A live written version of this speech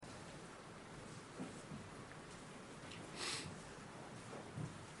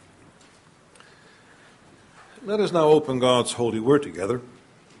Let us now open God's holy word together,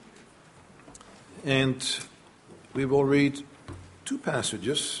 and we will read two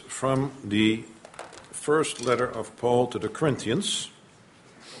passages from the first letter of Paul to the Corinthians.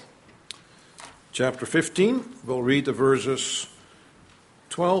 Chapter 15, we'll read the verses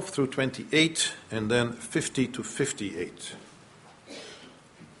 12 through 28 and then 50 to 58.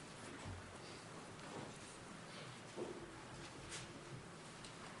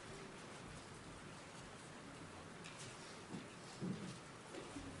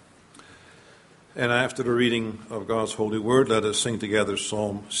 And after the reading of God's holy word, let us sing together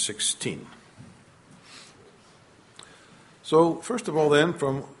Psalm 16. So, first of all then,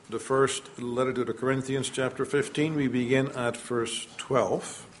 from the first letter to the Corinthians, chapter 15, we begin at verse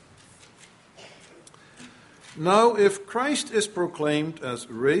 12. Now, if Christ is proclaimed as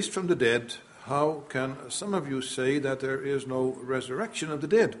raised from the dead, how can some of you say that there is no resurrection of the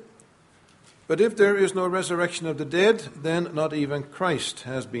dead? But if there is no resurrection of the dead, then not even Christ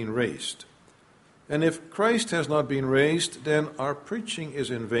has been raised. And if Christ has not been raised, then our preaching is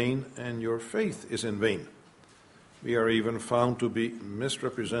in vain, and your faith is in vain. We are even found to be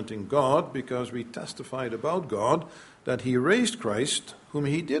misrepresenting God, because we testified about God that he raised Christ, whom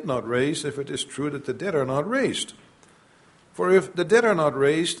he did not raise, if it is true that the dead are not raised. For if the dead are not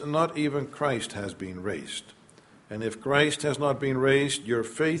raised, not even Christ has been raised. And if Christ has not been raised, your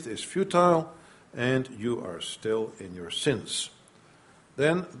faith is futile, and you are still in your sins.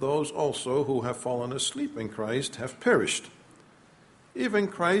 Then those also who have fallen asleep in Christ have perished. If in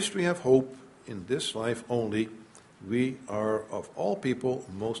Christ we have hope in this life only, we are of all people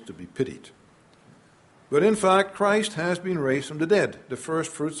most to be pitied. But in fact, Christ has been raised from the dead, the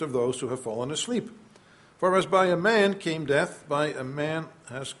first fruits of those who have fallen asleep. For as by a man came death, by a man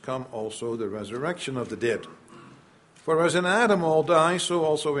has come also the resurrection of the dead. For as in Adam all die, so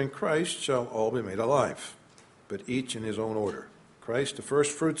also in Christ shall all be made alive, but each in his own order. Christ the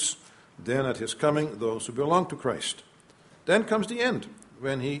first fruits, then at his coming those who belong to Christ. Then comes the end,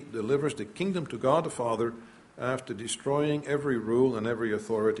 when he delivers the kingdom to God the Father, after destroying every rule and every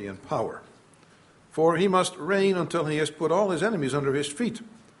authority and power. For he must reign until he has put all his enemies under his feet.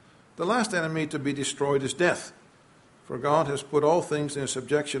 The last enemy to be destroyed is death, for God has put all things in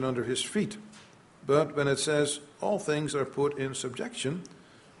subjection under his feet. But when it says all things are put in subjection,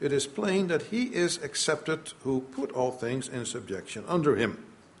 it is plain that he is accepted who put all things in subjection under him.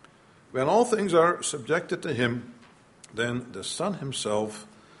 When all things are subjected to him, then the Son himself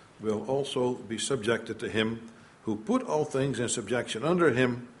will also be subjected to him who put all things in subjection under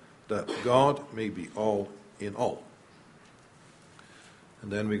him, that God may be all in all.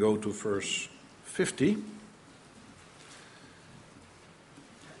 And then we go to verse 50.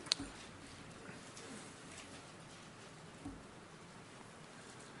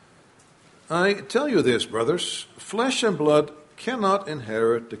 I tell you this, brothers, flesh and blood cannot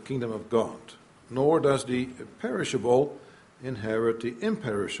inherit the kingdom of God, nor does the perishable inherit the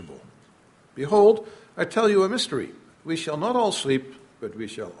imperishable. Behold, I tell you a mystery. We shall not all sleep, but we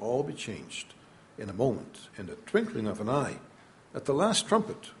shall all be changed in a moment, in the twinkling of an eye, at the last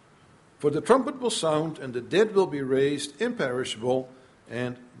trumpet. For the trumpet will sound, and the dead will be raised imperishable,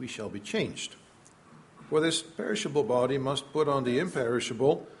 and we shall be changed. For this perishable body must put on the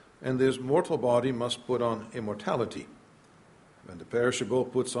imperishable, and this mortal body must put on immortality. When the perishable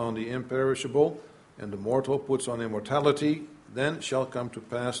puts on the imperishable, and the mortal puts on immortality, then shall come to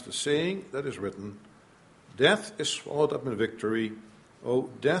pass the saying that is written, Death is swallowed up in victory. O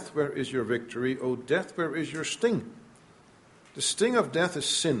death, where is your victory? O death, where is your sting? The sting of death is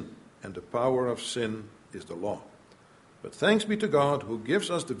sin, and the power of sin is the law. But thanks be to God, who gives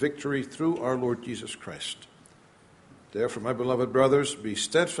us the victory through our Lord Jesus Christ. Therefore, my beloved brothers, be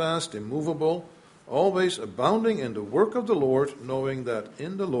steadfast, immovable, always abounding in the work of the Lord, knowing that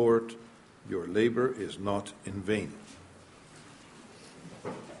in the Lord your labor is not in vain.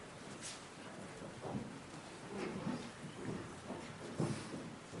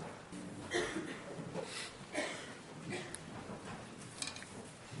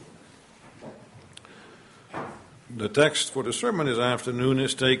 The text for the sermon this afternoon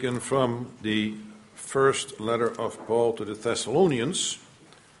is taken from the first letter of Paul to the Thessalonians,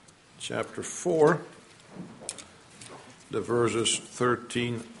 chapter 4, the verses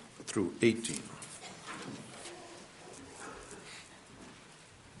 13 through 18.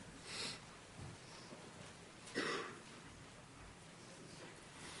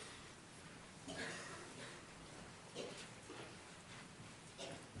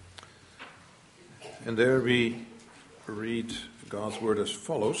 And there we read God's word as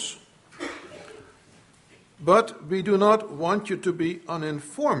follows. But we do not want you to be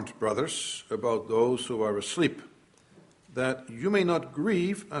uninformed, brothers, about those who are asleep, that you may not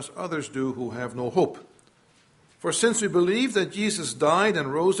grieve as others do who have no hope. For since we believe that Jesus died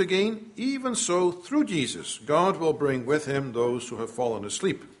and rose again, even so through Jesus God will bring with him those who have fallen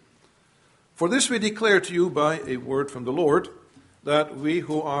asleep. For this we declare to you by a word from the Lord, that we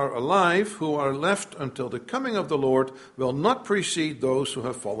who are alive, who are left until the coming of the Lord, will not precede those who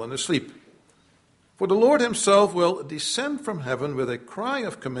have fallen asleep. For the Lord himself will descend from heaven with a cry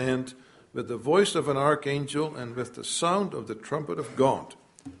of command, with the voice of an archangel, and with the sound of the trumpet of God.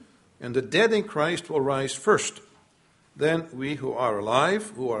 And the dead in Christ will rise first. Then we who are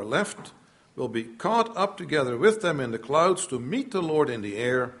alive, who are left, will be caught up together with them in the clouds to meet the Lord in the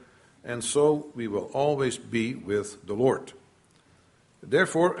air, and so we will always be with the Lord.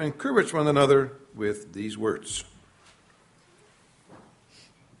 Therefore, encourage one another with these words.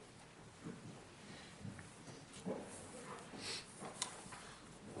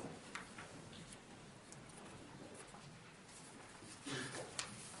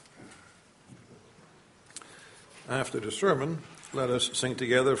 After the sermon, let us sing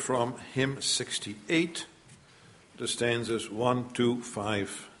together from hymn 68, the stanzas 1, 2,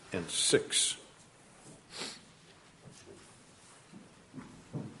 5, and 6.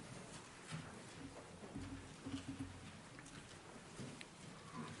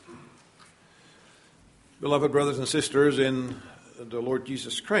 Beloved brothers and sisters in the Lord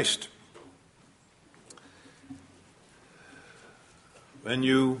Jesus Christ, when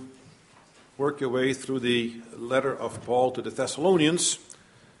you work your way through the letter of Paul to the Thessalonians,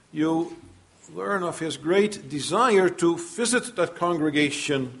 you learn of his great desire to visit that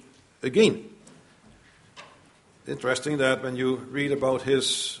congregation again. Interesting that when you read about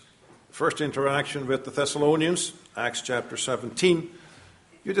his first interaction with the Thessalonians, Acts chapter 17,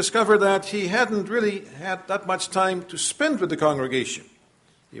 you discover that he hadn't really had that much time to spend with the congregation.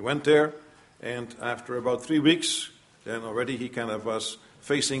 He went there, and after about 3 weeks, then already he kind of was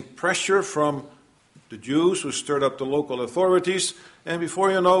facing pressure from the Jews who stirred up the local authorities, and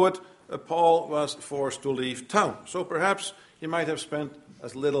before you know it, Paul was forced to leave town. So perhaps he might have spent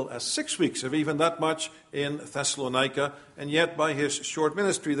as little as 6 weeks, if even that much, in Thessalonica, and yet by his short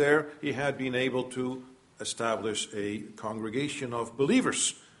ministry there, he had been able to establish a congregation of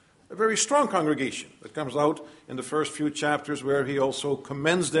believers, a very strong congregation that comes out in the first few chapters, where he also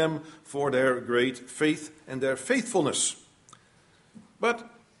commends them for their great faith and their faithfulness. But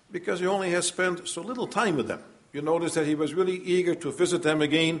because he only has spent so little time with them, you notice that he was really eager to visit them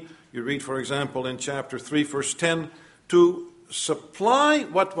again. You read, for example, in chapter 3, verse 10, to supply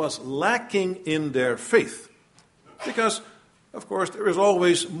what was lacking in their faith. Because, of course, there is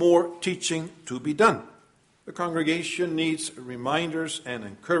always more teaching to be done. The congregation needs reminders and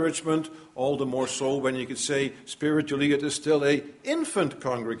encouragement, all the more so when you could say spiritually it is still an infant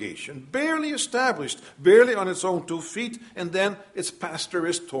congregation, barely established, barely on its own 2 feet, and then its pastor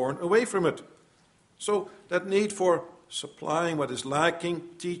is torn away from it. So that need for supplying what is lacking,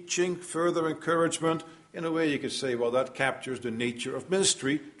 teaching, further encouragement, in a way you could say, well, that captures the nature of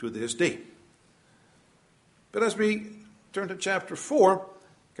ministry to this day. But as we turn to chapter 4,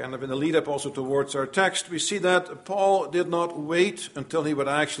 kind of in the lead-up also towards our text, we see that Paul did not wait until he would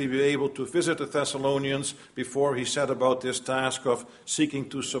actually be able to visit the Thessalonians before he set about this task of seeking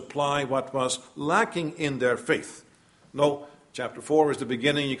to supply what was lacking in their faith. No, chapter 4 is the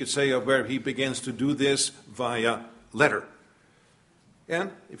beginning, you could say, of where he begins to do this via letter.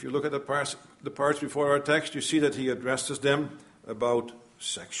 And if you look at the parts before our text, you see that he addresses them about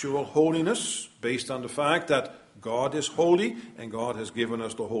sexual holiness, based on the fact that God is holy, and God has given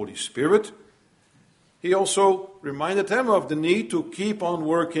us the Holy Spirit. He also reminded them of the need to keep on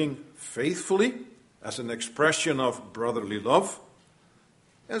working faithfully as an expression of brotherly love.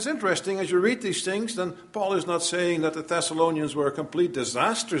 And it's interesting, as you read these things, then Paul is not saying that the Thessalonians were complete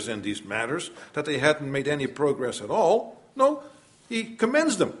disasters in these matters, that they hadn't made any progress at all. No, he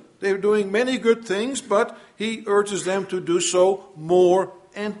commends them. They're doing many good things, but he urges them to do so more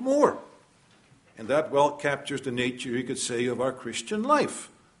and more. And that well captures the nature, you could say, of our Christian life.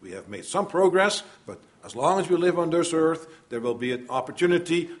 We have made some progress, but as long as we live on this earth, there will be an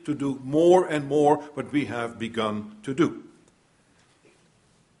opportunity to do more and more what we have begun to do.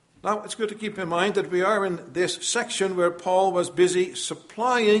 Now, it's good to keep in mind that we are in this section where Paul was busy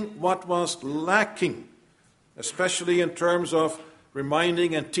supplying what was lacking, especially in terms of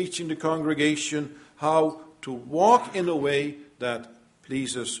reminding and teaching the congregation how to walk in a way that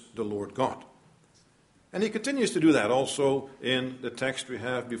pleases the Lord God. And he continues to do that also in the text we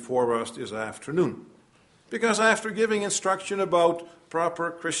have before us this afternoon. Because after giving instruction about proper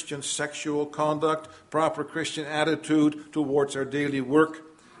Christian sexual conduct, proper Christian attitude towards our daily work,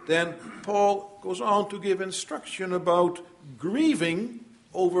 then Paul goes on to give instruction about grieving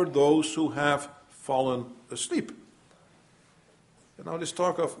over those who have fallen asleep. And now this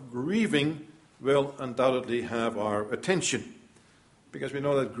talk of grieving will undoubtedly have our attention, because we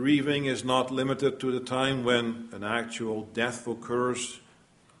know that grieving is not limited to the time when an actual death occurs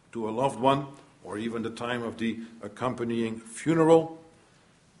to a loved one, or even the time of the accompanying funeral.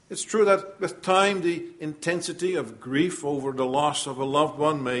 It's true that with time the intensity of grief over the loss of a loved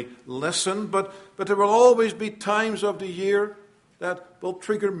one may lessen, but there will always be times of the year that will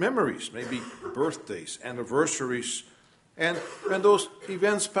trigger memories, maybe birthdays, anniversaries. And when those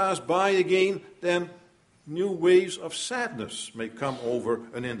events pass by again, then new waves of sadness may come over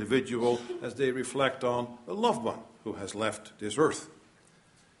an individual as they reflect on a loved one who has left this earth.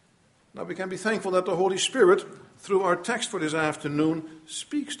 Now we can be thankful that the Holy Spirit, through our text for this afternoon,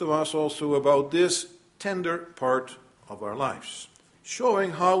 speaks to us also about this tender part of our lives,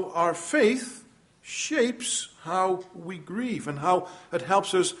 showing how our faith shapes how we grieve and how it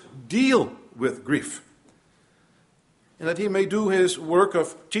helps us deal with grief. And that he may do his work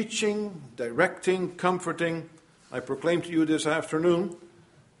of teaching, directing, comforting, I proclaim to you this afternoon,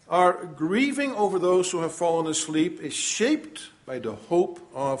 our grieving over those who have fallen asleep is shaped by the hope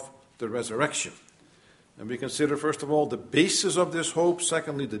of the resurrection. And we consider, first of all, the basis of this hope,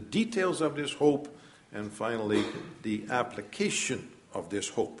 secondly, the details of this hope, and finally, the application of this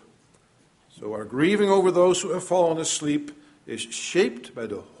hope. So our grieving over those who have fallen asleep is shaped by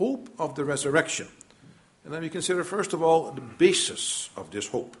the hope of the resurrection. And then we consider, first of all, the basis of this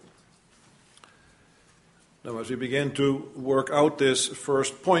hope. Now, as we begin to work out this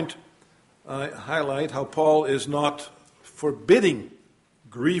first point, I highlight how Paul is not forbidding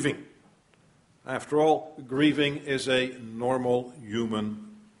grieving. After all, grieving is a normal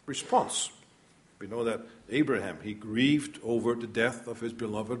human response. We know that Abraham, he grieved over the death of his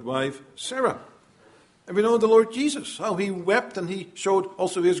beloved wife, Sarah. And we know the Lord Jesus, how he wept and he showed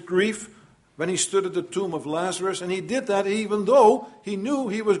also his grief when he stood at the tomb of Lazarus, and he did that even though he knew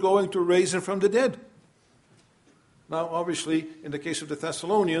he was going to raise him from the dead. Now, obviously, in the case of the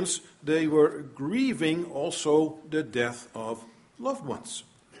Thessalonians, they were grieving also the death of loved ones.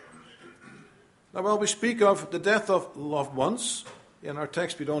 Now, while we speak of the death of loved ones, in our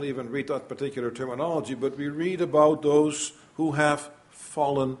text we don't even read that particular terminology, but we read about those who have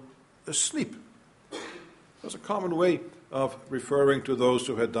fallen asleep. That's a common way of referring to those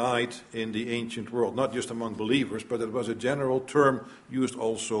who had died in the ancient world, not just among believers, but it was a general term used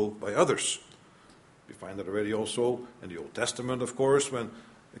also by others. We find that already also in the Old Testament, of course, when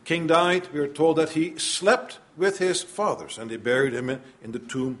the king died, we are told that he slept with his fathers, and they buried him in the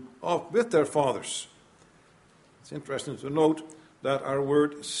tomb with their fathers. It's interesting to note that our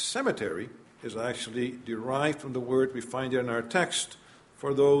word cemetery is actually derived from the word we find in our text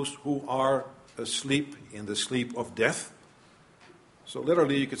for those who are asleep in the sleep of death. So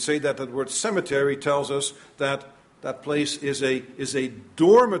literally you could say that the word cemetery tells us that that place is a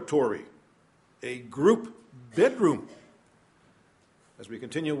dormitory, a group bedroom. As we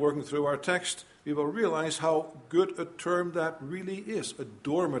continue working through our text, we will realize how good a term that really is. A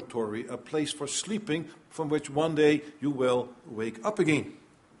dormitory, a place for sleeping from which one day you will wake up again.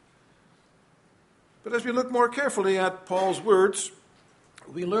 But as we look more carefully at Paul's words,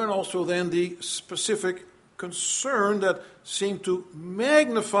 we learn also then the specific concern that seemed to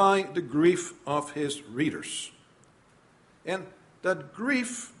magnify the grief of his readers. And that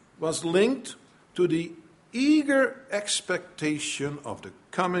grief was linked to the eager expectation of the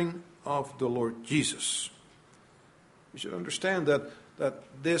coming of the Lord Jesus. We should understand that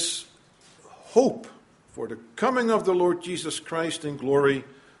this hope for the coming of the Lord Jesus Christ in glory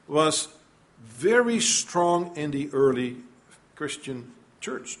was very strong in the early Christian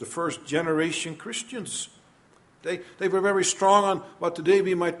church, the first generation Christians. They were very strong on what today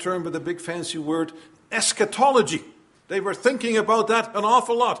we might term with a big fancy word, eschatology. They were thinking about that an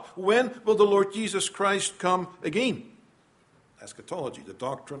awful lot. When will the Lord Jesus Christ come again? Eschatology, the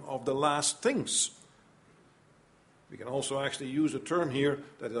doctrine of the last things. We can also actually use a term here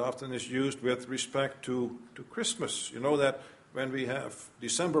that often is used with respect to Christmas. You know that when we have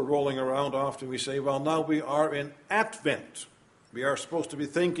December rolling around, often we say, well, now we are in Advent. We are supposed to be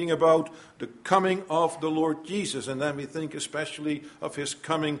thinking about the coming of the Lord Jesus, and then we think especially of his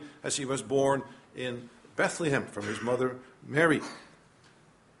coming as he was born in Bethlehem from his mother Mary.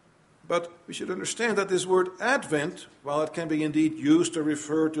 But we should understand that this word Advent, while it can be indeed used to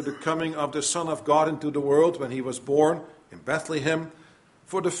refer to the coming of the Son of God into the world when he was born in Bethlehem,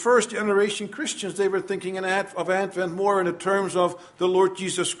 For the first generation Christians, they were thinking of Advent more in the terms of the Lord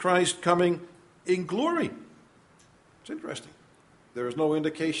Jesus Christ coming in glory. It's interesting. There is no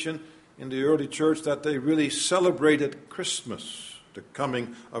indication in the early church that they really celebrated Christmas, the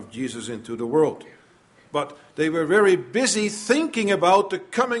coming of Jesus into the world. But they were very busy thinking about the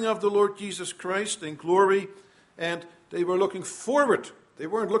coming of the Lord Jesus Christ in glory, and they were looking forward. They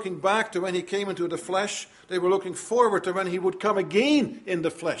weren't looking back to when he came into the flesh. They were looking forward to when he would come again in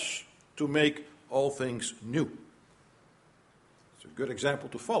the flesh to make all things new. It's a good example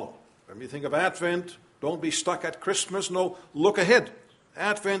to follow. When we think of Advent, don't be stuck at Christmas. No, look ahead.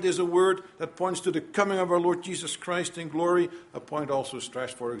 Advent is a word that points to the coming of our Lord Jesus Christ in glory. A point also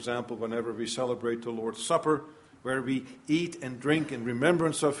stressed, for example, whenever we celebrate the Lord's Supper, where we eat and drink in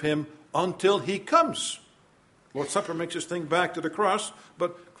remembrance of him until he comes. Lord's Supper makes us think back to the cross,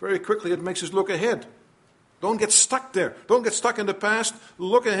 but very quickly it makes us look ahead. Don't get stuck there. Don't get stuck in the past.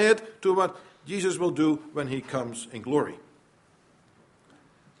 Look ahead to what Jesus will do when he comes in glory.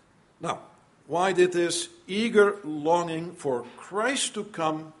 Now, why did this eager longing for Christ to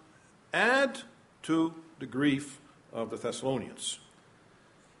come add to the grief of the Thessalonians?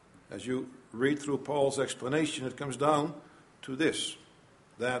 As you read through Paul's explanation, it comes down to this,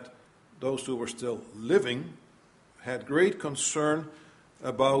 that those who were still living had great concern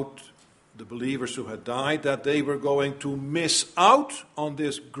about the believers who had died, that they were going to miss out on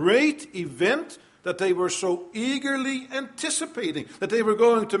this great event that they were so eagerly anticipating, that they were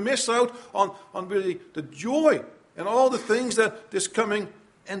going to miss out on really the joy and all the things that this coming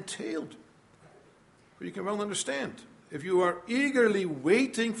entailed. But you can well understand, if you are eagerly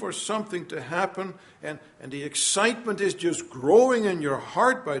waiting for something to happen and the excitement is just growing in your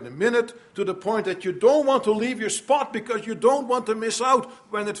heart by the minute to the point that you don't want to leave your spot because you don't want to miss out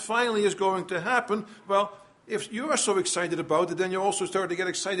when it finally is going to happen, well, if you are so excited about it, then you also start to get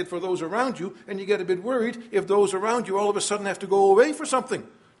excited for those around you, and you get a bit worried if those around you all of a sudden have to go away for something.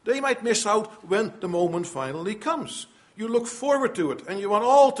 They might miss out when the moment finally comes. You look forward to it, and you want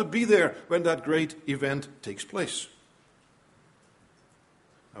all to be there when that great event takes place.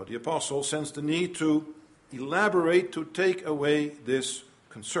 Now, the apostle sensed the need to elaborate, to take away this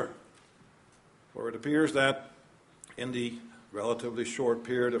concern. For it appears that in the relatively short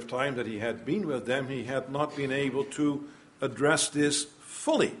period of time that he had been with them, he had not been able to address this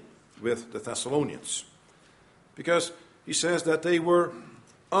fully with the Thessalonians. Because he says that they were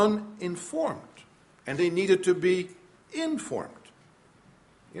uninformed and they needed to be informed.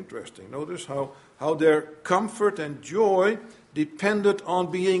 Interesting. Notice how their comfort and joy depended on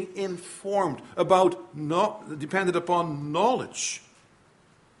being informed depended upon knowledge.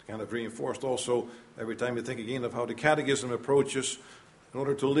 Kind of reinforced also every time we think again of how the Catechism approaches. In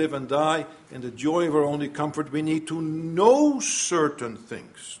order to live and die in the joy of our only comfort, we need to know certain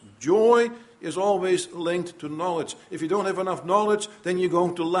things. Joy is always linked to knowledge. If you don't have enough knowledge, then you're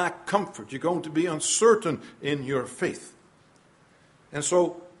going to lack comfort. You're going to be uncertain in your faith. And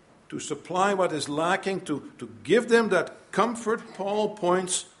so, to supply what is lacking, to give them that comfort, Paul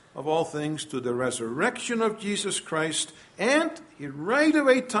points of all things to the resurrection of Jesus Christ, and he right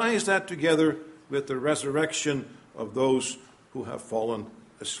away ties that together with the resurrection of those who have fallen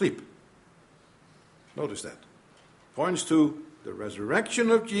asleep. Notice that. Points to the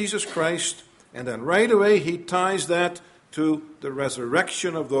resurrection of Jesus Christ, and then right away he ties that to the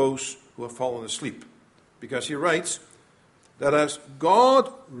resurrection of those who have fallen asleep. Because he writes that as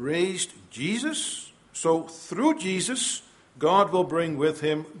God raised Jesus, so through Jesus, God will bring with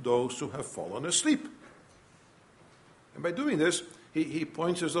him those who have fallen asleep. And by doing this, he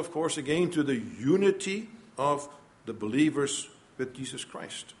points us, of course, again to the unity of the believers with Jesus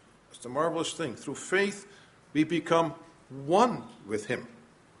Christ. It's the marvelous thing. Through faith, we become one with him.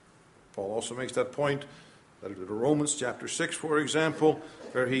 Paul also makes that point that in Romans chapter 6, for example,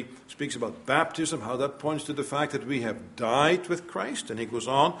 where he speaks about baptism, how that points to the fact that we have died with Christ. And he goes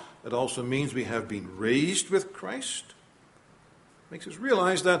on, it also means we have been raised with Christ. Makes us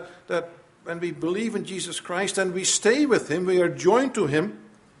realize that when we believe in Jesus Christ and we stay with him, we are joined to him.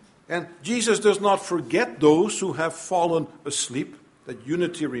 And Jesus does not forget those who have fallen asleep, that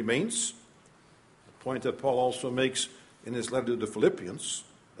unity remains. The point that Paul also makes in his letter to the Philippians,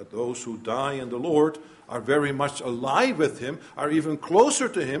 that those who die in the Lord are very much alive with him, are even closer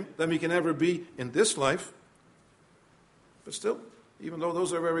to him than we can ever be in this life. But still, even though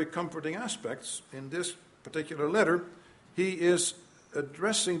those are very comforting aspects, in this particular letter, he is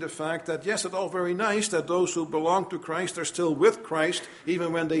addressing the fact that, yes, it's all very nice that those who belong to Christ are still with Christ.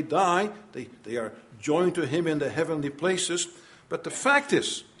 Even when they die, they are joined to him in the heavenly places. But the fact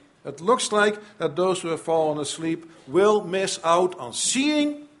is It looks like that those who have fallen asleep will miss out on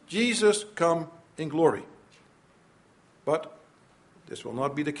seeing Jesus come in glory. But this will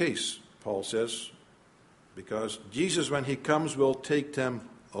not be the case, Paul says, because Jesus, when he comes, will take them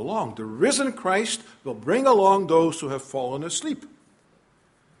along. The risen Christ will bring along those who have fallen asleep.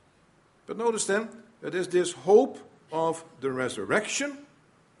 But notice then, it is this hope of the resurrection,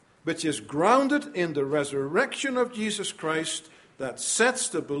 which is grounded in the resurrection of Jesus Christ, that sets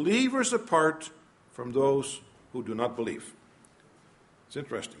the believers apart from those who do not believe. It's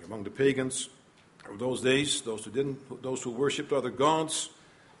interesting. Among the pagans of those days, those who worshipped other gods,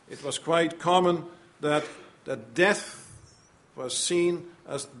 it was quite common that death was seen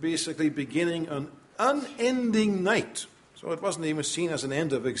as basically beginning an unending night. So it wasn't even seen as an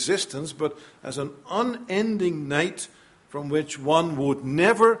end of existence, but as an unending night from which one would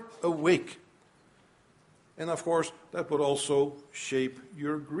never awake. And of course, that would also shape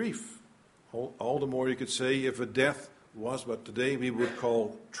your grief. All the more you could say if a death was what today we would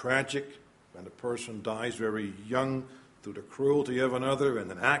call tragic, when a person dies very young through the cruelty of another in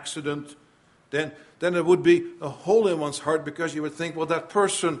an accident, then it would be a hole in one's heart, because you would think, well, that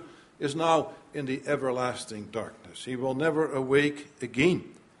person is now in the everlasting darkness. He will never awake again.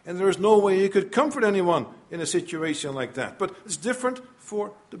 And there is no way you could comfort anyone in a situation like that. But it's different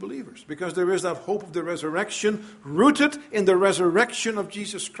for the believers, because there is that hope of the resurrection rooted in the resurrection of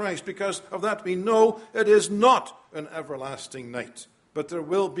Jesus Christ. Because of that, we know it is not an everlasting night, but there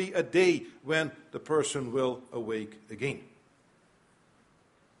will be a day when the person will awake again.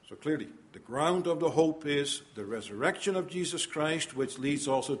 So clearly, the ground of the hope is the resurrection of Jesus Christ, which leads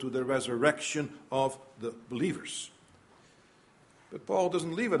also to the resurrection of the believers. But Paul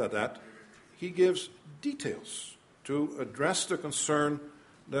doesn't leave it at that. He gives details to address the concern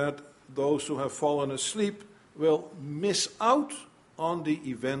that those who have fallen asleep will miss out on the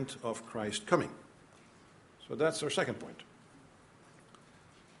event of Christ coming. So that's our second point.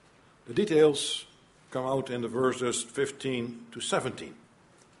 The details come out in the verses 15 to 17.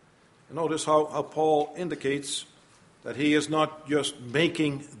 And notice how Paul indicates that he is not just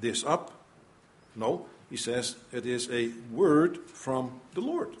making this up. No, he says it is a word from the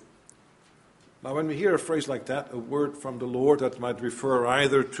Lord. Now, when we hear a phrase like that, a word from the Lord, that might refer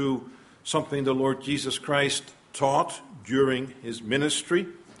either to something the Lord Jesus Christ taught during his ministry.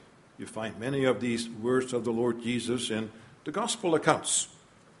 You find many of these words of the Lord Jesus in the gospel accounts.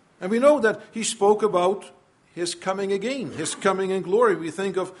 And we know that he spoke about his coming again, his coming in glory. We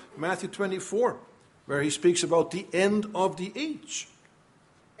think of Matthew 24, where he speaks about the end of the age.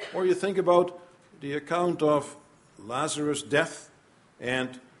 Or you think about the account of Lazarus' death,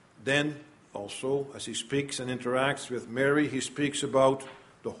 and then also, as he speaks and interacts with Mary, he speaks about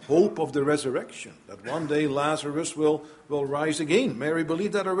the hope of the resurrection, that one day Lazarus will rise again. Mary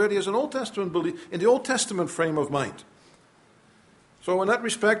believed that already as an Old Testament belief, in the Old Testament frame of mind. So in that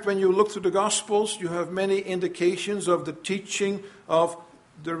respect, when you look through the Gospels, you have many indications of the teaching of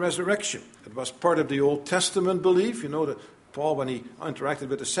the resurrection. It was part of the Old Testament belief. You know that Paul, when he interacted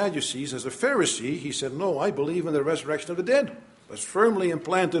with the Sadducees as a Pharisee, he said, no, I believe in the resurrection of the dead. It was firmly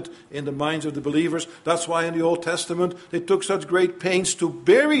implanted in the minds of the believers. That's why in the Old Testament they took such great pains to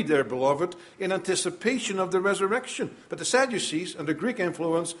bury their beloved in anticipation of the resurrection. But the Sadducees and the Greek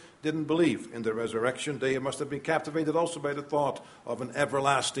influence didn't believe in the resurrection. They must have been captivated also by the thought of an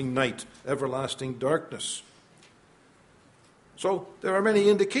everlasting night, everlasting darkness. So there are many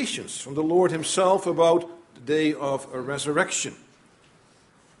indications from the Lord himself about the day of a resurrection.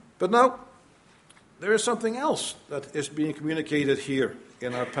 But now, there is something else that is being communicated here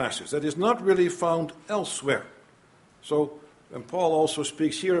in our passage that is not really found elsewhere. So, when Paul also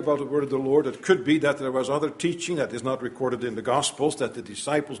speaks here about the word of the Lord, it could be that there was other teaching that is not recorded in the Gospels, that the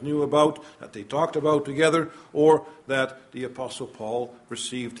disciples knew about, that they talked about together, or that the Apostle Paul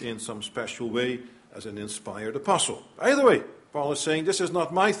received in some special way as an inspired apostle. Either way, Paul is saying, this is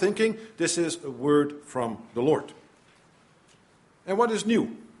not my thinking, this is a word from the Lord. And what is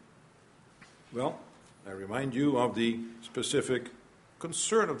new? Well, I remind you of the specific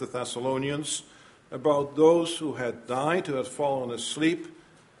concern of the Thessalonians about those who had died, who had fallen asleep,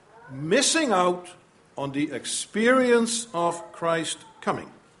 missing out on the experience of Christ coming.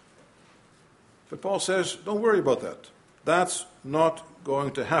 But Paul says, don't worry about that. That's not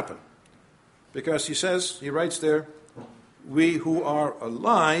going to happen. Because he writes there, we who are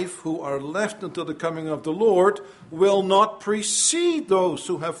alive, who are left until the coming of the Lord, will not precede those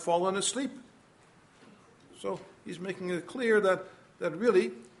who have fallen asleep. So he's making it clear that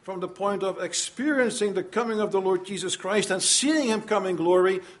really, from the point of experiencing the coming of the Lord Jesus Christ and seeing him come in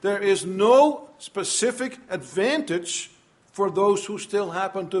glory, there is no specific advantage for those who still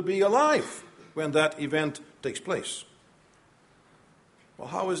happen to be alive when that event takes place. Well,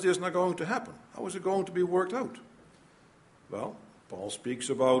 how is this not going to happen? How is it going to be worked out? Well, Paul speaks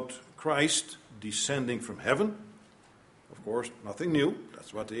about Christ descending from heaven. Of course, nothing new.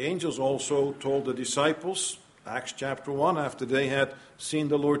 That's what the angels also told the disciples. Acts chapter 1, after they had seen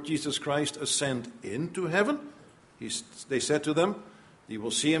the Lord Jesus Christ ascend into heaven, they said to them, "You will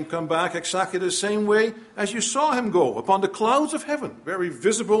see him come back exactly the same way as you saw him go, upon the clouds of heaven." Very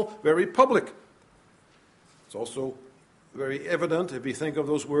visible, very public. It's also very evident, if we think of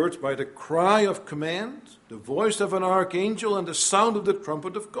those words, by the cry of command, the voice of an archangel, and the sound of the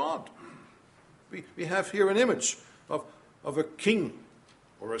trumpet of God. We have here an image of a king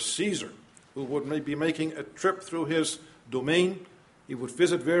or a Caesar who would maybe be making a trip through his domain. He would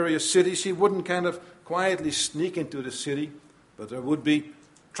visit various cities. He wouldn't kind of quietly sneak into the city, but there would be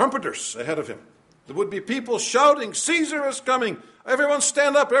trumpeters ahead of him. There would be people shouting, "Caesar is coming! Everyone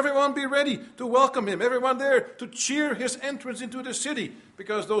stand up! Everyone be ready to welcome him! Everyone there to cheer his entrance into the city!"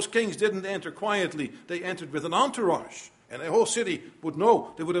 Because those kings didn't enter quietly. They entered with an entourage. And the whole city would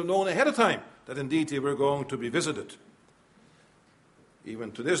know, they would have known ahead of time that indeed they were going to be visited.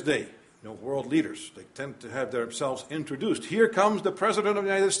 Even to this day, world leaders, they tend to have themselves introduced. Here comes the President of the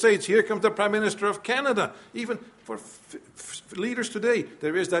United States. Here comes the Prime Minister of Canada. Even for leaders today,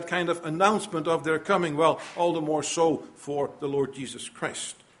 there is that kind of announcement of their coming. Well, all the more so for the Lord Jesus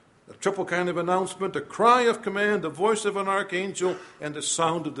Christ. A triple kind of announcement, the cry of command, the voice of an archangel, and the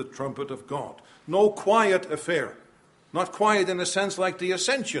sound of the trumpet of God. No quiet affair. Not quiet in a sense like the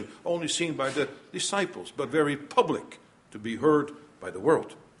ascension, only seen by the disciples, but very public, to be heard by the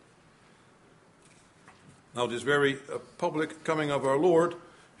world. Now, this very public coming of our Lord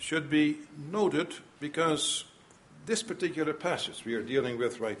should be noted because this particular passage we are dealing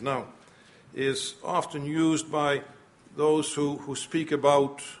with right now is often used by those who speak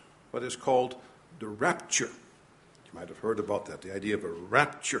about what is called the rapture. You might have heard about that, the idea of a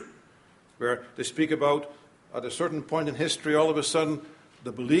rapture, where they speak about at a certain point in history, all of a sudden,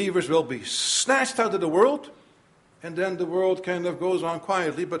 the believers will be snatched out of the world, and then the world kind of goes on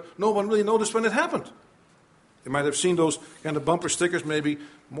quietly, but no one really noticed when it happened. You might have seen those kind of bumper stickers, maybe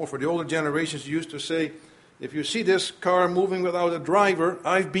more for the older generations, used to say, "If you see this car moving without a driver,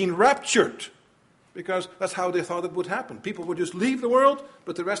 I've been raptured." Because that's how they thought it would happen. People would just leave the world,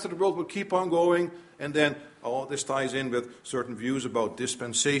 but the rest of the world would keep on going. And then all this ties in with certain views about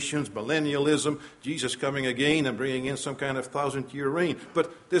dispensations, millennialism, Jesus coming again and bringing in some kind of 1,000-year reign.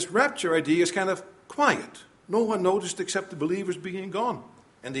 But this rapture idea is kind of quiet. No one noticed except the believers being gone,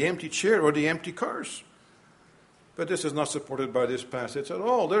 and the empty chair or the empty cars. But this is not supported by this passage at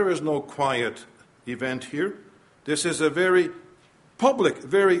all. There is no quiet event here. This is a very public,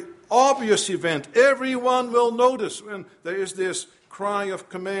 very obvious event. Everyone will notice when there is this cry of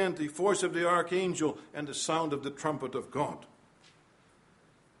command, the voice of the archangel, and the sound of the trumpet of God.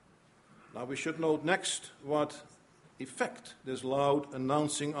 Now we should note next what effect this loud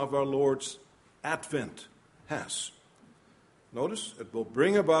announcing of our Lord's advent has. Notice, it will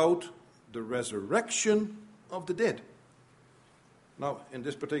bring about the resurrection of the dead. Now, in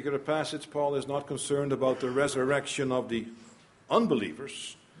this particular passage, Paul is not concerned about the resurrection of the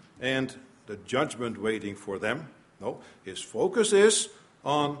unbelievers and the judgment waiting for them. No, his focus is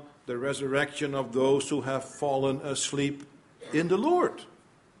on the resurrection of those who have fallen asleep in the Lord.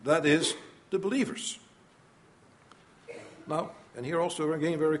 That is, the believers. Now, and here also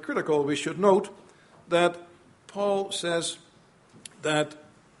again very critical, we should note that Paul says that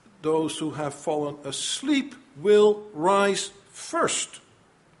those who have fallen asleep will rise first.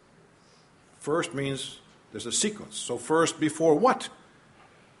 First means there's a sequence. So first before what?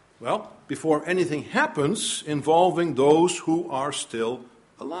 Well, before anything happens involving those who are still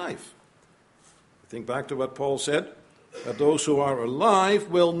alive. Think back to what Paul said, that those who are alive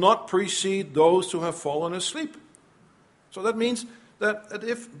will not precede those who have fallen asleep. So that means that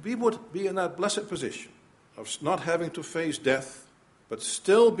if we would be in that blessed position of not having to face death, but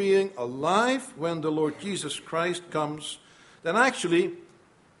still being alive when the Lord Jesus Christ comes, then actually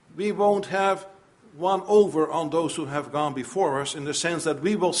we won't have one over on those who have gone before us, in the sense that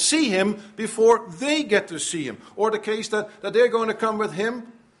we will see him before they get to see him. Or the case that they're going to come with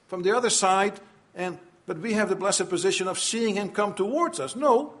him from the other side, but we have the blessed position of seeing him come towards us.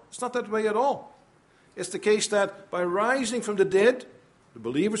 No, it's not that way at all. It's the case that by rising from the dead, the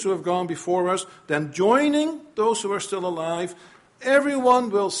believers who have gone before us, then joining those who are still alive,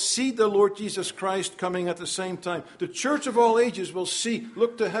 everyone will see the Lord Jesus Christ coming at the same time. The church of all ages will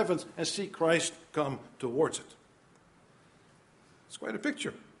look to heavens and see Christ come towards it. It's quite a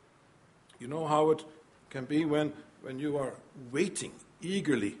picture. You know how it can be when when you are waiting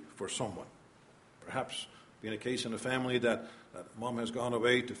eagerly for someone. Perhaps being a case in a family that mom has gone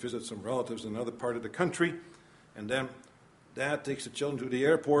away to visit some relatives in another part of the country, and then dad takes the children to the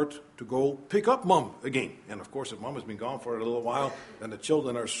airport to go pick up mom again. And of course, if mom has been gone for a little while, then the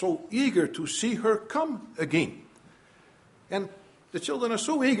children are so eager to see her come again. And the children are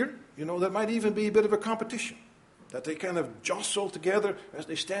so eager, that might even be a bit of a competition, that they kind of jostle together as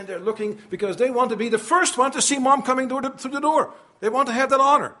they stand there looking, because they want to be the first one to see mom coming through the door. They want to have that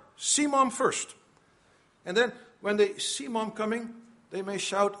honor. See mom first. And then when they see mom coming, they may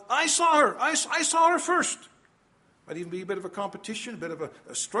shout, "I saw her! I saw her first!" Might even be a bit of a competition, a bit of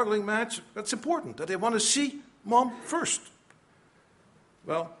a struggling match. That's important, that they want to see mom first.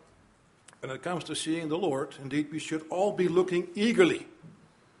 Well, when it comes to seeing the Lord, indeed, we should all be looking eagerly.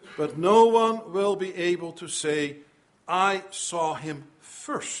 But no one will be able to say, "I saw him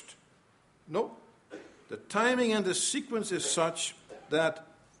first." No, the timing and the sequence is such that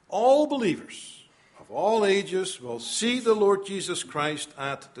all believers of all ages will see the Lord Jesus Christ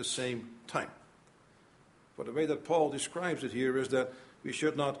at the same time. But the way that Paul describes it here is that we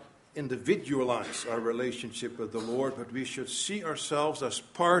should not individualize our relationship with the Lord, but we should see ourselves as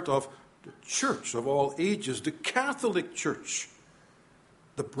part of the church of all ages, the Catholic Church,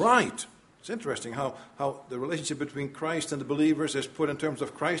 the bride. It's interesting how the relationship between Christ and the believers is put in terms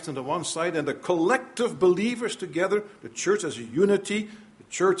of Christ on the one side and the collective believers together, the church as a unity, the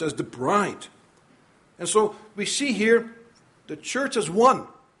church as the bride. And so we see here the church as one.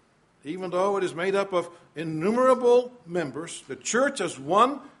 Even though it is made up of innumerable members, the church as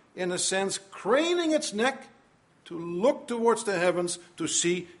one, in a sense, craning its neck to look towards the heavens to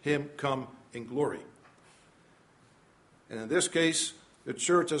see him come in glory. And in this case, the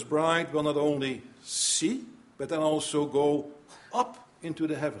church as bride will not only see, but then also go up into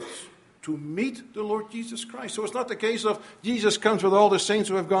the heavens to meet the Lord Jesus Christ. So it's not the case of Jesus comes with all the saints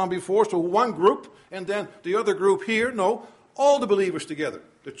who have gone before, so one group and then the other group here. No, all the believers together.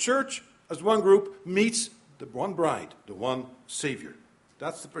 The church as one group meets the one bride, the one Savior.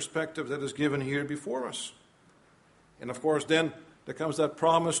 That's the perspective that is given here before us. And of course, then there comes that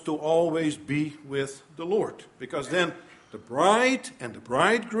promise to always be with the Lord. Because then the bride and the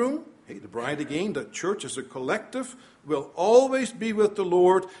bridegroom, the bride again, the church as a collective, will always be with the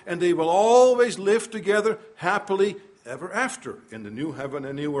Lord, and they will always live together happily ever after in the new heaven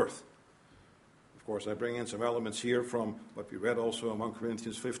and new earth. Of course, I bring in some elements here from what we read also in 1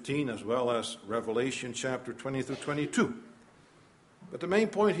 Corinthians 15, as well as Revelation chapter 20 through 22. But the main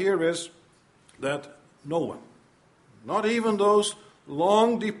point here is that no one, not even those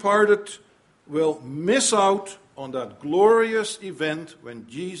long departed, will miss out on that glorious event when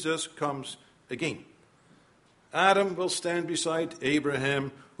Jesus comes again. Adam will stand beside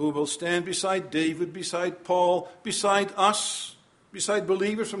Abraham, who will stand beside David, beside Paul, beside us, beside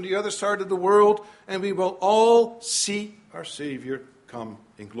believers from the other side of the world, and we will all see our Savior come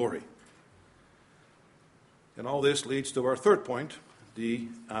in glory. And all this leads to our third point, the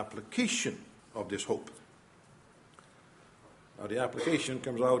application of this hope. Now, the application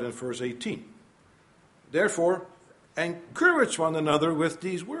comes out in verse 18. Therefore, encourage one another with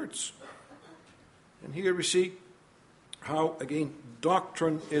these words. And here we see how, again,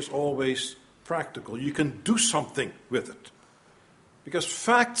 doctrine is always practical. You can do something with it. Because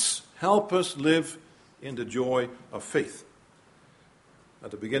facts help us live in the joy of faith.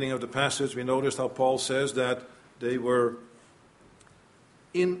 At the beginning of the passage, we noticed how Paul says that they were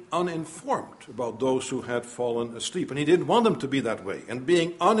uninformed about those who had fallen asleep. And he didn't want them to be that way. And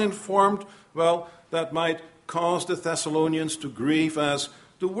being uninformed, well, that might cause the Thessalonians to grieve as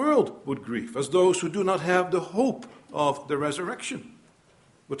the world would grieve, as those who do not have the hope of the resurrection.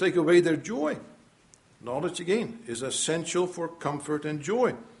 Will take away their joy. Knowledge, again, is essential for comfort and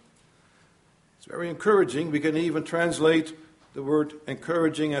joy. It's very encouraging. We can even translate the word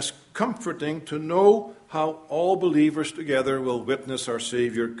encouraging as comforting, to know how all believers together will witness our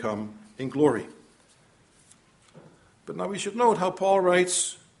Savior come in glory. But now we should note how Paul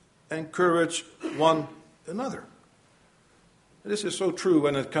writes, encourage one another. This is so true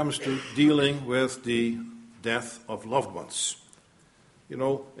when it comes to dealing with the death of loved ones. You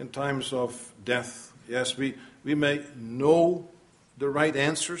know, in times of death, yes, we may know the right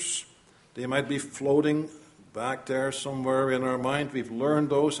answers. They might be floating back there somewhere in our mind. We've learned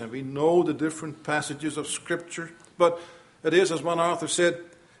those and we know the different passages of Scripture. But it is, as one author said,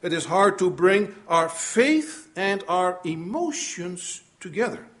 it is hard to bring our faith and our emotions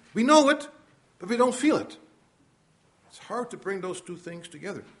together. We know it, but we don't feel it. It's hard to bring those two things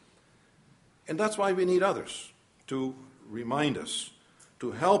together. And that's why we need others to remind us,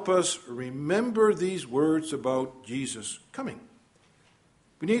 to help us remember these words about Jesus coming.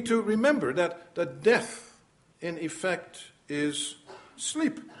 We need to remember that death, in effect, is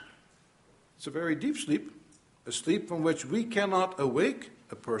sleep. It's a very deep sleep, a sleep from which we cannot awake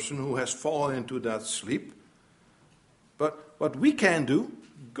a person who has fallen into that sleep. But what we can do,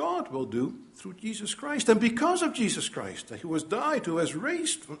 God will do through Jesus Christ. And because of Jesus Christ, who was died, who was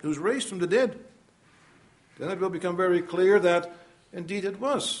raised from the dead, then it will become very clear that indeed it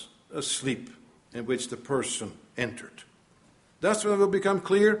was a sleep in which the person entered. That's when it will become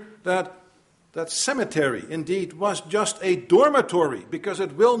clear that that cemetery indeed was just a dormitory, because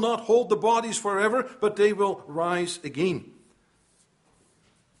it will not hold the bodies forever, but they will rise again.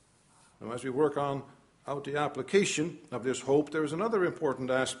 Now, as we work on out the application of this hope, there is another important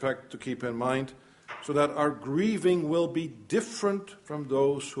aspect to keep in mind, so that our grieving will be different from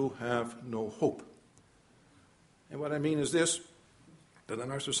those who have no hope. And what I mean is this, that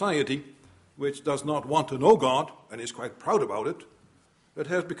in our society, which does not want to know God and is quite proud about it, it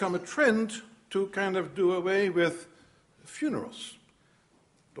has become a trend to kind of do away with funerals.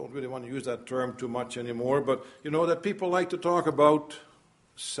 Don't really want to use that term too much anymore, but you know that people like to talk about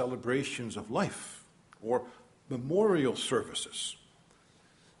celebrations of life or memorial services.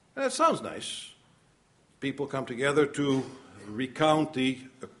 And it sounds nice. People come together to recount the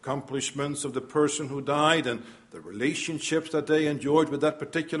accomplishments of the person who died and the relationships that they enjoyed with that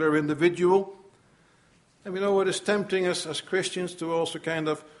particular individual. And we know it is tempting as Christians to also kind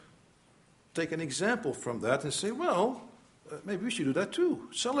of take an example from that and say, well, maybe we should do that too.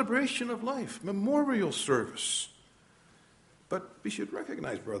 Celebration of life, memorial service. But we should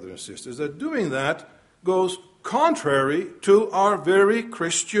recognize, brothers and sisters, that doing that goes contrary to our very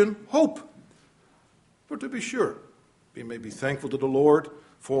Christian hope. For to be sure, we may be thankful to the Lord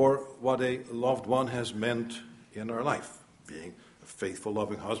for what a loved one has meant in our life, being a faithful,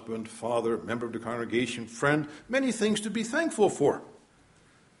 loving husband, father, member of the congregation, friend, many things to be thankful for.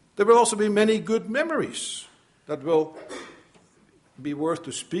 There will also be many good memories that will be worth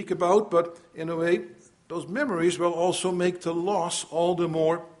to speak about, but in a way, those memories will also make the loss all the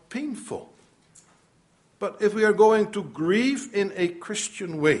more painful. But if we are going to grieve in a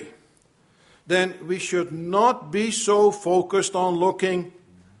Christian way, then we should not be so focused on looking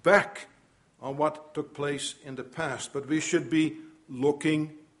back on what took place in the past, but we should be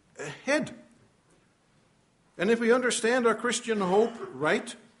looking ahead. And if we understand our Christian hope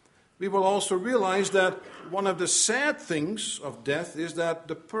right, we will also realize that one of the sad things of death is that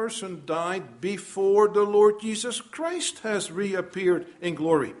the person died before the Lord Jesus Christ has reappeared in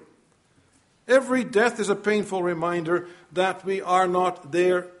glory. Every death is a painful reminder that we are not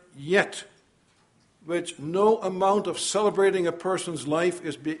there yet, which no amount of celebrating a person's life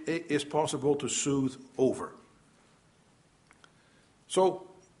is possible to soothe over. So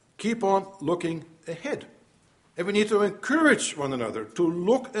keep on looking ahead. And we need to encourage one another to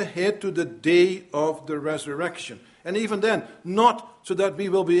look ahead to the day of the resurrection. And even then, not so that we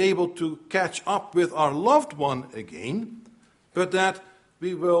will be able to catch up with our loved one again, but that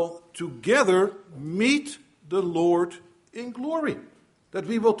we will together meet the Lord in glory. That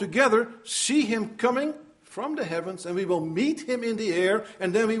we will together see him coming from the heavens, and we will meet him in the air,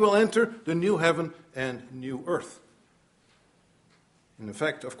 and then we will enter the new heaven and new earth. And in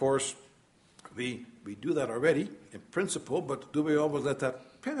fact, of course, we do that already in principle, but do we always let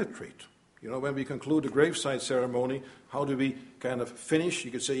that penetrate? You know, when we conclude the graveside ceremony, how do we kind of finish,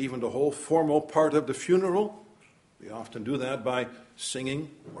 you could say, even the whole formal part of the funeral? We often do that by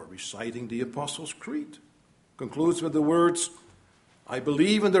singing or reciting the Apostles' Creed. Concludes with the words, I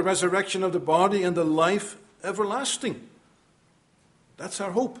believe in the resurrection of the body and the life everlasting. That's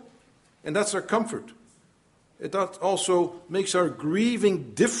our hope, and that's our comfort. It also makes our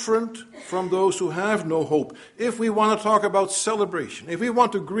grieving different from those who have no hope. If we want to talk about celebration, if we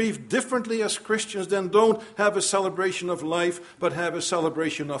want to grieve differently as Christians, then don't have a celebration of life, but have a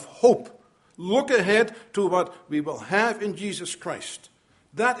celebration of hope. Look ahead to what we will have in Jesus Christ.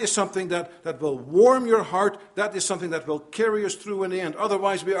 That is something that will warm your heart. That is something that will carry us through in the end.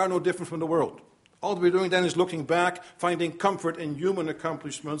 Otherwise, we are no different from the world. All we're doing then is looking back, finding comfort in human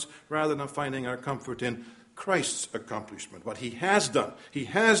accomplishments, rather than finding our comfort in Christ's accomplishment, what he has done. He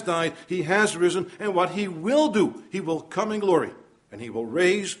has died, he has risen, and what he will do. He will come in glory, and he will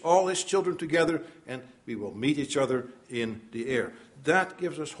raise all his children together, and we will meet each other in the air. That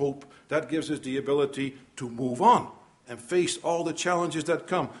gives us hope. That gives us the ability to move on and face all the challenges that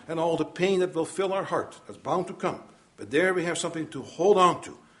come and all the pain that will fill our heart. That's bound to come. But there we have something to hold on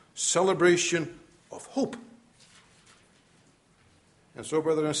to. Celebration of hope. And so,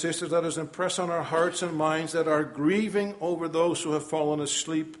 brothers and sisters, let us impress on our hearts and minds that our grieving over those who have fallen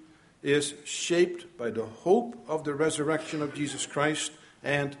asleep is shaped by the hope of the resurrection of Jesus Christ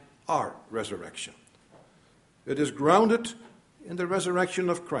and our resurrection. It is grounded in the resurrection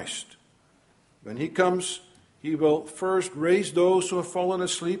of Christ. When he comes, he will first raise those who have fallen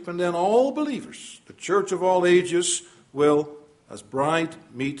asleep, and then all believers, the church of all ages, will, as bride,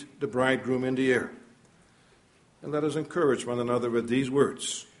 meet the bridegroom in the air. And let us encourage one another with these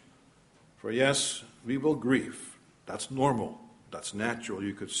words. For yes, we will grieve. That's normal. That's natural,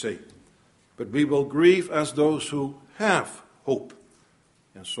 you could say. But we will grieve as those who have hope,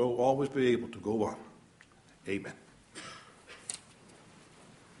 and so always be able to go on. Amen.